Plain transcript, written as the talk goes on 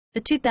The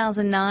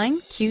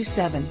 2009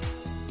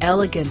 Q7.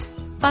 Elegant,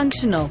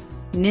 functional,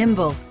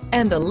 nimble,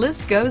 and the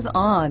list goes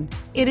on.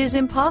 It is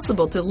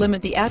impossible to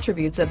limit the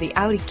attributes of the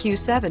Audi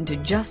Q7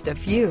 to just a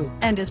few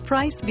and is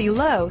priced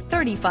below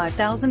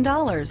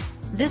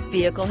 $35,000. This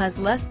vehicle has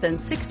less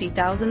than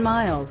 60,000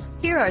 miles.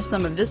 Here are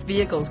some of this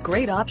vehicle's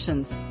great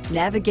options: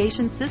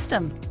 navigation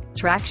system,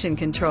 traction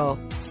control,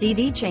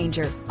 CD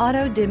changer,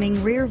 auto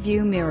dimming rear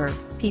view mirror,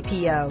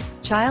 PPO,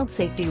 child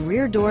safety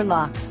rear door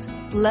locks,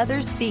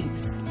 leather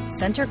seats,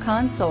 center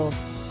console,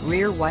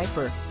 rear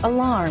wiper,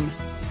 alarm,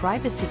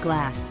 privacy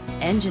glass,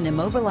 engine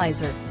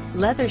immobilizer,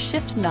 leather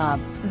shift knob.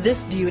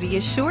 This beauty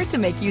is sure to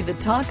make you the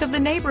talk of the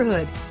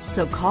neighborhood.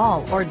 So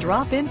call or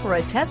drop in for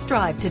a test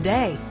drive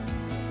today.